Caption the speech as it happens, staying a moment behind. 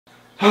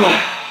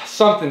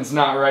Something's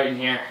not right in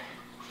here.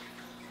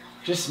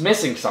 Just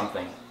missing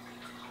something.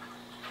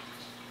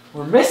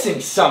 We're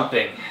missing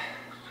something.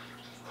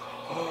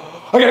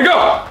 I gotta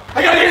go!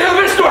 I gotta get to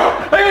the fish store!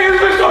 I gotta get to the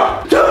fish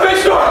store! To the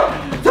fish store!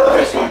 To the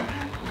fish store!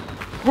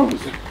 Where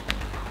is it?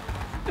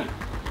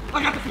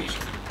 I got the fish.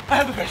 I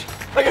have the fish.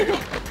 I gotta go.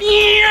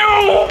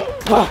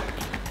 Ah,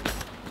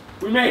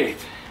 we made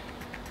it.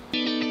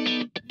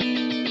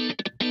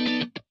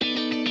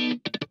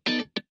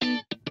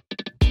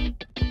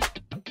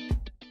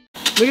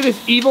 Look at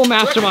this evil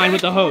mastermind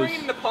with the hose.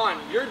 You're the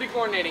pond. You're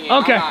de-coordinating it.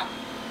 Okay.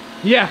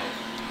 Yeah.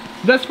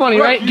 That's funny,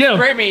 Brooke, right? You Get him.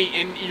 spray me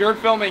and you're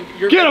filming.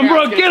 Get him,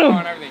 bro. Get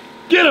him.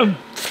 Get him.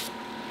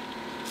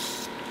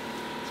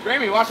 Spray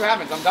me. Watch what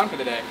happens. I'm done for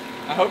the day.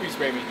 I hope you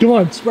spray me. Come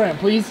on, spray him,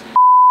 please.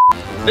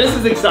 This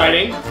is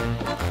exciting.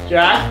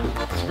 Jack.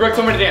 So Brooke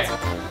told me to dance.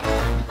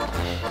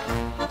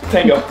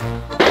 Tango.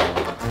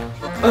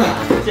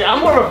 See,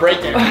 I'm more of a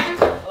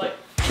breakdancer. Like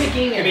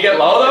kicking. Can you get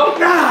low though?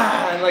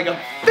 Nah, and like a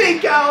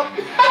fake out.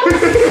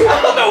 I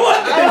don't know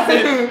what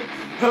this is.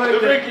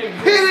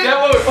 Is that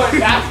what we play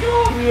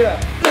basketball?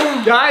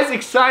 Yeah. Guys,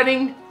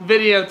 exciting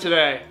video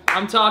today.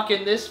 I'm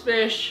talking this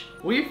fish.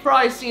 We've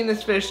probably seen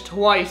this fish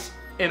twice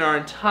in our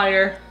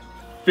entire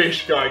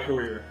fish guy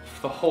career.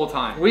 The whole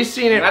time. We've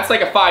seen it. That's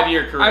like a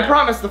 5-year career. I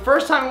promise, the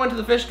first time we went to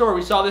the fish store,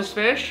 we saw this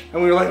fish,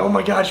 and we were like, oh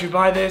my God, should we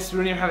buy this? We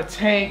don't even have a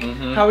tank.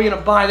 How are we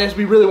gonna buy this?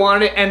 We really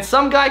wanted it. And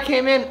some guy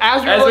came in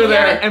as we were looking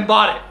at it and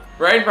bought it.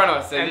 Right in front of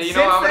us. And you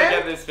know I'm gonna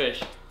get this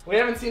fish. We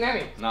haven't seen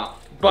any. No.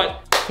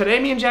 But today,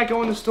 me and Jack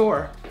go in the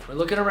store. We're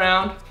looking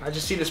around. I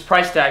just see this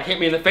price tag hit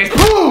me in the face.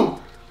 Boom!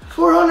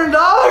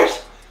 $400?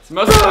 It's the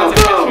most expensive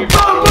fish we've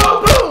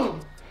ever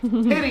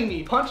boom! Hitting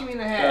me, punching me in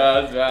the head.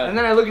 That's bad. And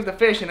then I look at the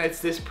fish and it's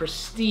this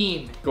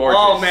pristine. Gorgeous.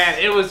 Oh man,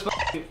 it was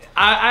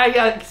I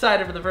got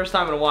excited for the first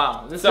time in a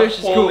while. This fish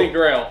is holy cool.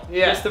 grail.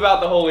 Yeah. Just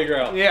about the holy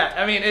grail. Yeah,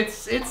 I mean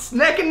it's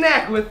neck and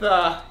neck with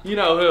you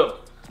know who.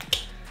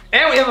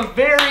 And we have a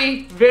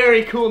very,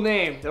 very cool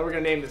name that we're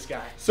gonna name this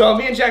guy. So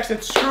me and Jack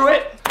said, screw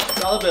it,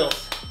 dollar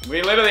bills.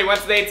 We literally went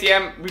to the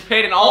ATM, we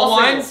paid in all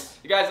ones.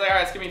 You guys are like, all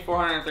right, just give me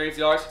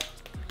 $432.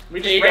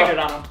 We just rained it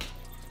on him.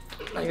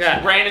 Like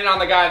that. Rained it on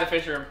the guy in the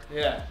fish room.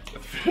 Yeah. The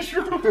fish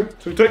room.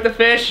 So we took the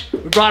fish, we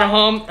brought him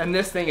home, and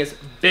this thing is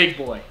big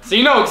boy. So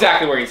you know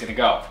exactly where he's gonna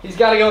go. He's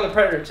gotta go in the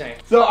predator tank.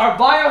 So our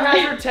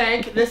biohazard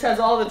tank, this has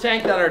all the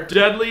tank that are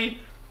deadly,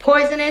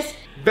 poisonous,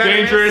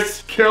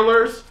 dangerous,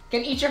 killers,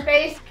 can eat your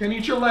face, can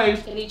eat your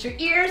legs, can eat your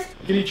ears,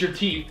 can eat your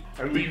teeth,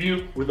 and leave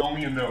you with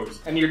only a nose.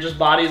 and your just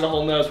body is a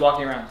whole nose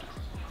walking around.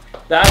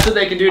 That's what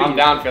they can do to you. I'm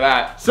down for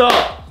that. So,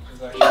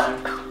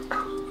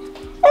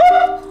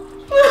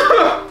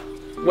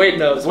 Wade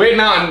knows. Wade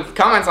Mountain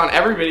comments on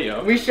every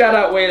video. We shout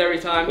out Wade every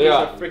time. He's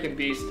Yeah. a freaking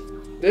beast.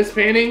 This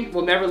painting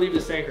will never leave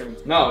the tank room.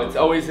 No, it's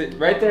always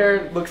right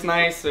there. Looks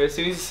nice. So as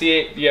soon as you see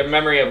it, you have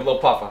memory of Lil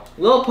Puff.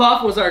 Lil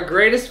Puff was our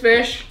greatest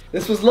fish.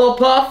 This was Lil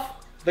Puff,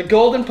 the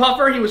golden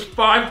puffer. He was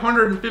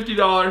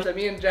 $550. And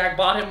me and Jack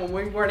bought him when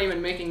we weren't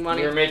even making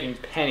money. We were making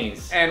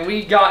pennies. And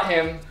we got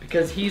him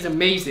because he's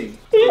amazing.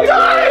 He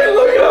died!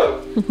 Look at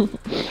him!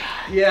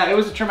 Yeah, it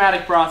was a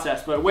traumatic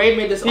process, but Wade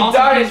made this He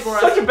awesome died in piece for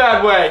such us. a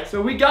bad way.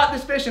 So we got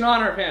this fish in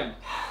honor of him.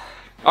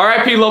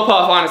 R.I.P. Lil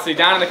Puff, honestly,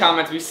 down in the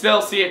comments, we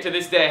still see it to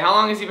this day. How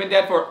long has he been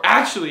dead for?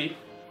 Actually,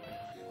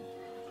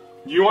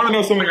 You want to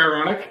know something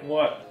ironic?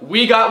 What?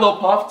 we got Lil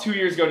Puff 2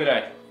 years ago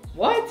today.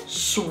 What?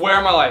 Swear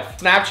on my life.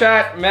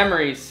 Snapchat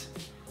memories.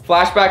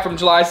 Flashback from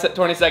July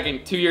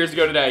 22nd, 2 years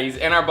ago today. He's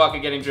in our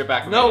bucket getting drip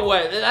back. No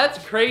way. That's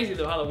crazy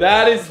though. How the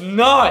That is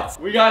nuts.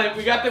 We got it.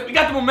 We got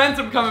the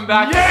momentum coming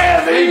back.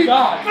 Yeah, Thank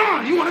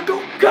God. You want to go?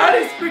 That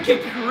is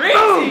freaking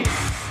crazy.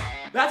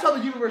 That's how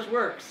the universe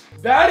works.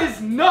 That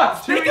is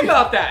nuts. Think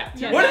about that.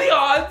 Yeah. What are the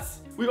odds?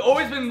 We've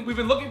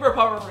been looking for a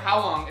puffer for how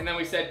long? And then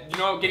we said, you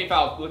know, guinea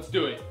fowl, let's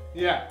do it.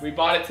 Yeah. We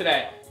bought it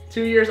today.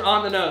 2 years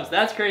on the nose.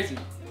 That's crazy.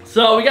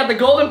 So we got the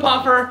golden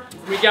puffer.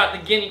 We got the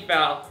guinea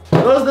fowl.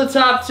 Those are the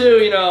top two,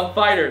 you know,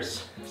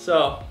 fighters.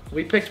 So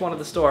we picked one at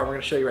the store. We're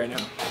gonna show you right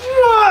now.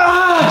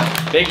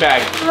 Big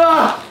bag.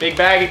 Big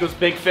bag equals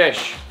big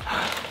fish.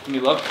 Can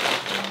you look?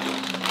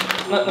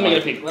 Let me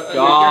get a peek. You're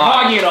God.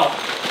 hogging it all.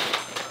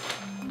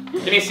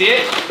 Can you see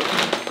it?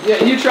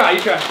 Yeah, you try.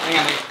 Hang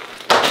on.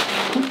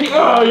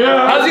 Oh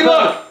yeah. How's he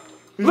look?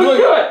 Look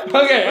good.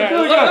 Okay.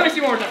 really Let me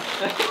see one more time.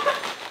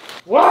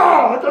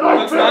 Wow, that's a nice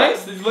Looks fish.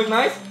 nice. Does he look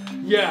nice?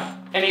 Yeah.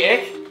 Any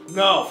ick?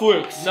 No.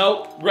 Flukes.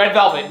 Nope. Red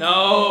velvet.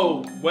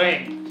 No.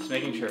 Wayne. Just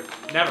making sure.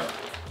 Never.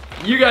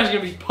 You guys are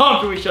gonna be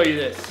pumped when we show you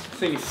this. This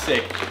thing is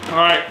sick. All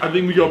right, I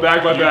think we go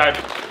bag by bag.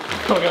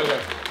 Okay.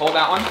 Hold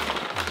that one.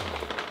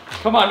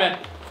 Come on, man.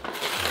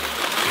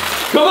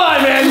 Come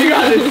on, man. You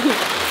got this.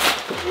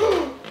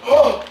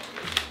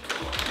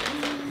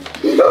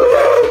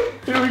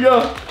 Here we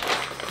go.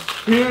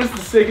 Here's the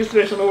sickest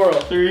fish in the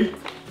world. 3,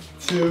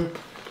 2,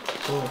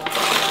 1.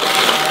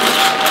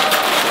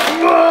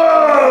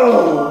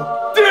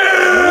 Whoa!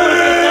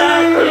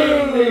 Dang,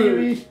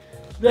 baby.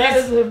 That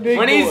is a big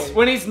when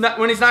boy.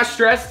 he's not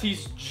stressed,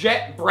 he's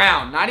jet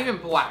brown, not even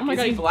black. Oh my is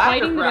God, he he's black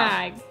biting or the brown?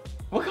 bag.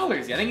 What color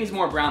is he? I think he's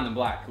more brown than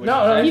black.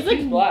 No, He's he's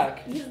like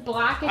black. He's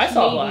blackish I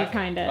saw navy, black.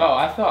 kind of. Oh,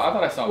 I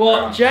thought I saw Well,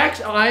 brown.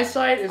 Jack's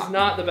eyesight is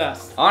not the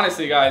best.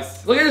 Honestly,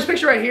 guys, Look at this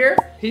picture right here.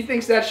 He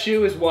thinks that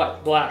shoe is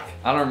what? Black.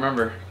 I don't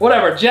remember.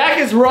 Whatever. Jack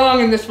is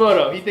wrong in this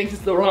photo. He thinks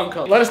it's the wrong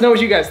color. Let us know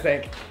what you guys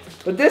think.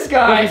 But this Look,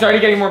 guy. he's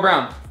already getting more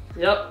brown.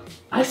 Yep.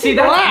 I see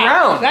that's black.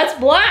 brown. That's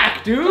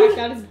black, dude.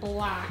 That is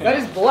black. That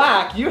is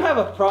black. You have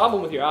a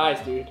problem with your eyes,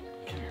 dude.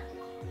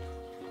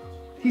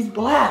 He's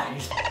black.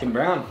 He's fucking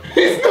brown.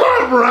 He's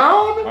not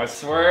brown. I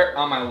swear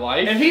on my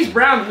life. If he's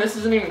brown, then this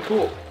isn't even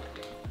cool.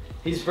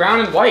 He's brown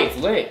and white. It's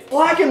lit.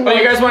 Black and Oh, white.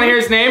 you guys want to hear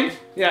his name?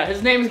 Yeah,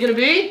 his name is gonna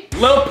be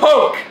Lil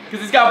Poke,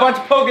 because he's got a bunch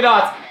of polka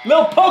dots.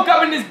 Lil Poke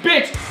up in this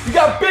bitch. You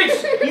got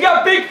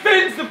big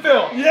fins to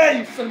fill. Yeah,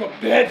 you son of a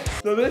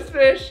bitch. So this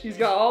fish, he's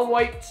got all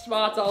white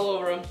spots all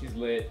over him. He's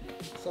lit.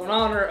 So in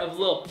honor of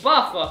Lil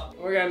Puff,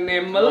 we're gonna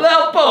name him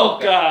Lil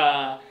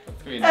Polka.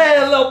 That's pretty Hey,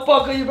 nice. Lil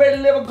Polka, you ready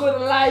to live a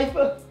good life?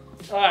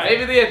 All right.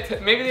 Maybe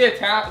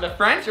the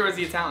French or was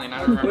he Italian? I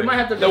don't remember. We might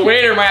have to- The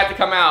waiter might have to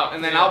come out,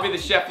 and then I'll be the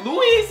chef,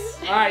 Luis.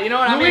 All right, you know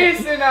what?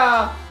 Luis and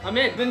I'm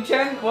in.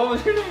 What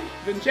was your name?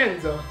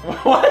 Vincenzo.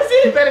 What is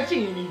it?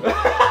 Fettuccine.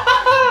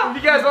 If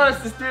you guys want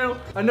us to do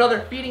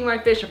another Feeding My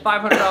Fish a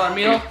 $500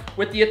 meal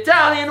with the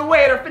Italian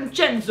waiter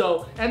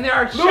Vincenzo and there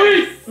are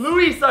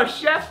Luis, our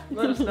chef,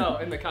 let us know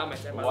in the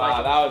comments.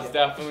 Wow, that was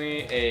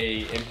definitely a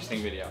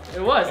interesting video.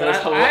 It was. It was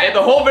and hilarious.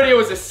 The whole video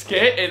was a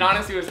skit, and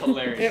honestly, it was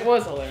hilarious. It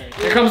was hilarious.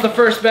 Here comes the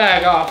first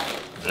bag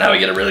off. Now we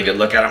get a really good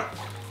look at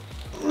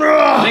him.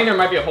 I think there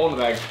might be a hole in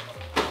the bag.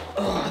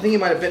 Oh, I think he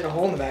might have bitten a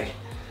hole in the bag.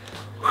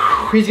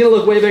 He's gonna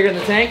look way bigger in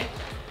the tank.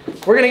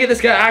 We're gonna get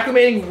this guy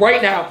acclimating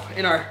right now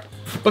in our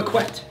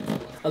baquette.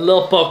 A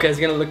Lil Polka is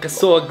gonna look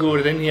so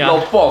good in here.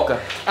 Lil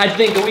Polka. I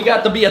think we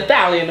got to be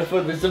Italian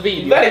for this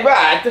video. Very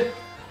right.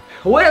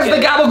 Where's the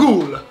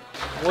gabagool?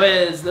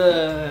 Where's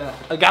the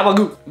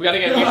gabagool? We gotta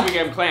get make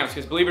sure we clams,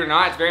 because believe it or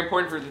not, it's very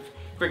important for the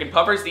freaking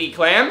puffers to eat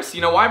clams.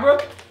 You know why,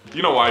 Brooke?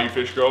 You know why, you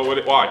fish girl?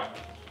 Why?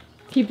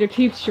 Keep their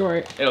teeth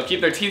short. It'll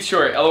keep their teeth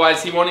short,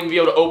 otherwise he won't even be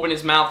able to open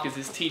his mouth because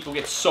his teeth will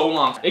get so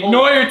long.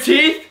 Ignore your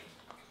teeth,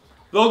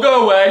 they'll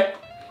go away.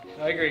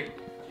 I agree.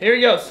 Here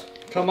he goes.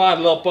 Come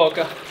on, Lil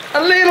Polka.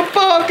 A little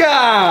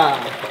Polka!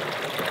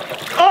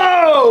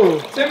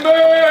 Oh!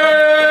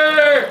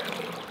 Timber!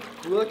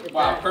 Look at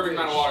Wow, that perfect fish.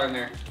 amount of water in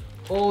there.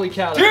 Holy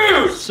cow. Dude!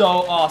 That's so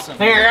awesome.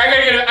 Hang on, I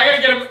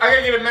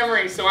gotta get a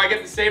memory so I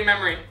get the same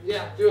memory.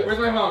 Yeah, do it. Where's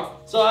my phone?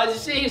 So as you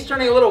see, he's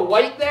turning a little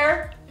white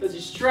there because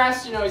he's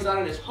stressed. You know, he's not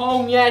in his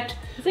home yet.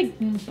 It's like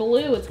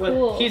blue. It's But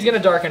cool. he's gonna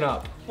darken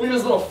up. Look at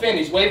his little fin.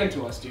 He's waving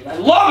to us, dude. I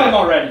love him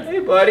already. Hey,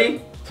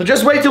 buddy. So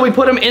just wait till we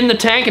put him in the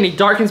tank and he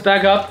darkens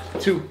back up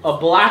to a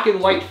black and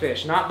white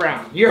fish, not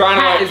brown. Your Brown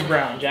and hat white. is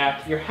brown,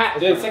 Jack. Your hat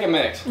is Dude, it's brown. like a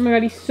mix. Oh my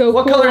god, he's so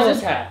What cool. color is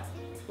this hat?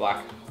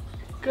 Black.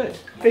 Good.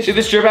 See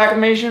this drip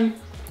acclimation?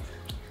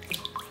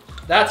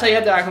 That's how you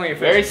have to acclimate your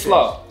fish. Very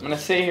slow. I'm gonna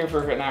stay here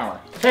for an hour.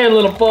 Hey,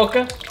 little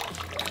Polka.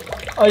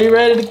 Are you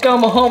ready to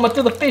come home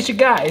to the fishy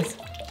guys?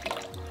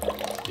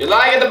 You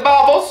like it, the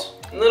bubbles?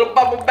 A little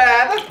bubble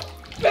bath?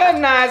 Very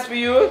nice for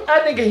you. I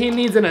think he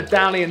needs an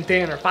Italian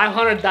dinner.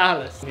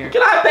 $500. Here.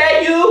 Can I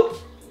pet you?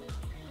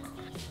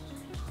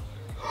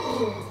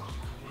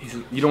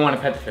 You don't want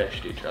to pet the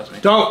fish, dude, trust me.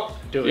 Don't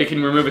do You it.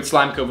 can remove its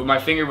slime coat, but my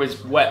finger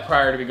was wet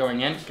prior to me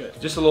going in. Good.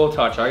 Just a little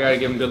touch. I gotta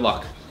give him good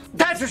luck.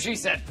 That's what she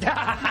said.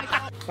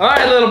 All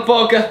right, little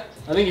Polka.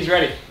 I think he's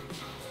ready.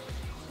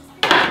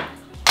 All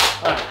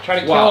right, try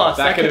to kill Wow, us.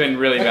 that could have been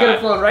really That could have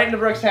bad. flown right into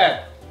Brooke's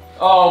head.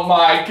 Oh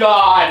my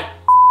god.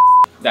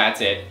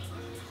 That's it.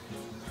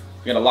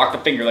 You gotta lock the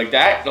finger like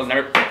that. It'll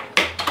never.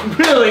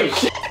 Really?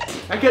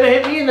 That could have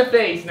hit me in the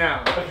face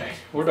now. Okay,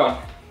 we're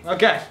done.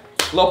 Okay.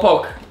 Low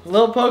poke.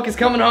 Lil Poke is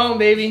coming home,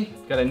 baby.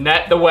 Gotta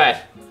net the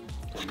wet.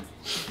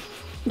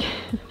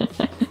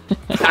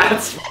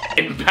 That's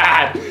f***ing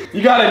bad.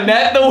 You gotta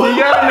net the wet.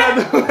 You gotta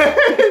net the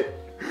wet.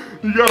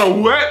 You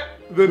gotta wet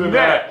the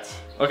net.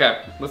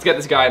 Okay, let's get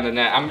this guy in the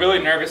net. I'm really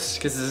nervous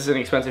because this is an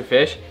expensive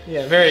fish.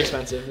 Yeah, very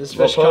expensive. This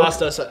Lil fish Poke.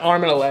 cost us an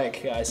arm and a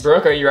leg, guys.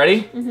 Brooke, are you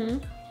ready? Mm-hmm.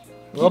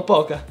 Lil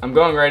Polka. I'm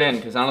going right in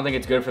because I don't think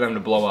it's good for them to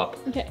blow up.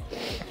 Okay.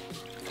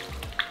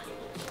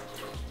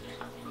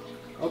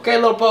 Okay,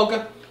 Lil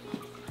Polka.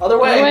 Other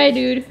Go way. away,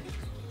 dude.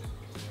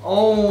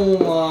 Oh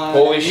my.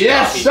 Holy shit.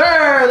 Yes,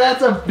 sir.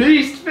 That's a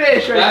beast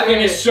fish right That there.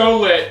 thing is so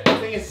lit. That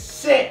thing is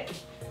sick.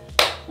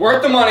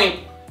 Worth the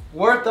money.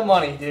 Worth the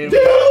money, dude.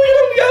 Dude, look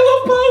at him, we got a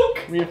little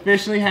poke. We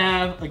officially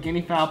have a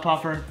guinea fowl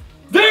puffer.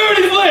 Dude,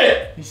 he's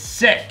lit. He's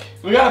sick.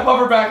 We got a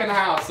puffer back in the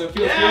house, so it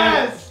feels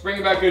Yes. good.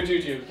 Bringing back good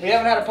juju. We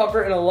haven't had a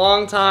puffer in a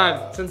long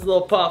time since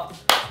Lil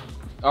Puff.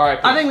 All right.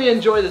 I think we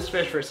enjoy this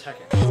fish for a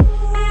second.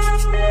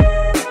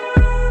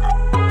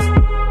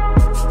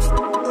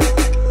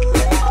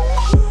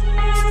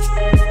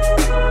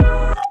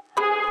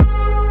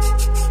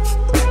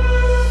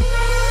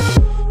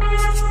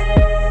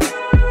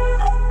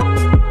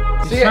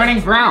 He's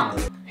turning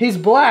brown. He's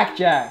black,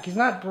 Jack. He's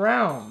not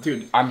brown.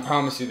 Dude, I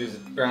promise you there's a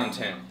brown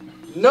tint.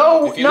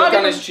 No, If you not look on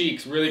even. his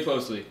cheeks really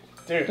closely.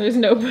 Dude, There's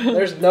no brown.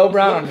 there's no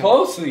brown on Look him.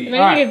 closely. Maybe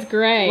Alright. it's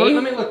gray.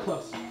 Let me look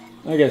close.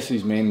 I guess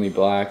he's mainly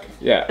black.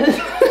 Yeah.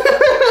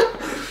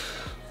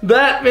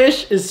 That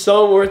fish is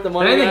so worth the I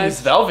money, think guys.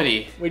 he's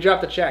velvety. We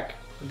dropped a check.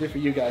 We did for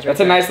you guys.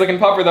 That's a nice looking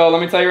pupper though,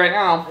 let me tell you right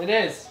now. It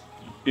is.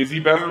 Is he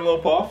better than Lil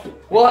Puff?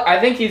 Well, I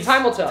think he's...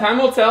 Time will tell. Time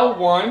will tell,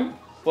 one,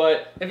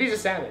 but If he's a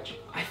savage.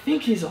 I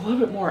think he's a little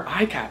bit more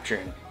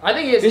eye-capturing. I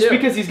think he is Just too.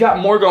 because he's got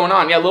more going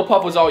on. Yeah, Lil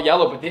Puff was all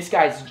yellow, but this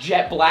guy's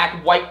jet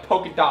black, white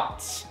polka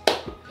dots.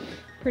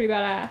 Pretty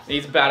badass.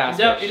 He's a badass He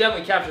fish.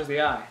 definitely captures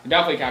the eye. He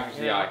definitely captures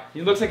the Yeah. eye.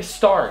 He looks like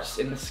stars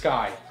in the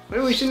sky.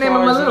 Maybe we should name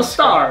him a Little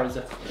Stars.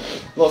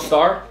 Little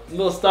star?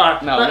 Little Star.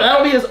 No,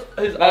 That'll be his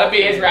That'd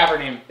be his rapper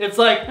name. It's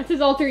like That's his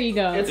alter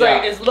ego. it's Yeah.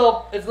 like it's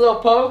little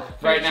Poke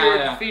Right now,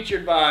 yeah.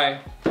 featured by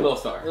Little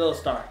star. Little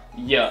Star.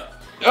 Yeah.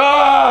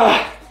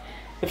 Ah!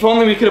 If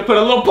only we could have put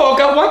a little poke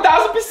up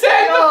 1000%.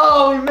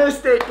 Oh, we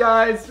missed it,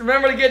 guys.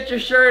 Remember to get your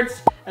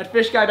shirts at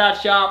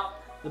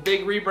fishguy.shop. The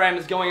big rebrand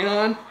is going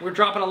on. We're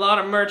dropping a lot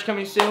of merch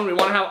coming soon. We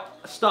want to have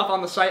stuff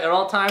on the site at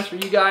all times for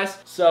you guys.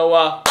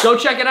 So go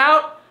check it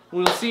out.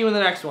 We'll see you in the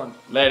next one.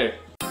 Later.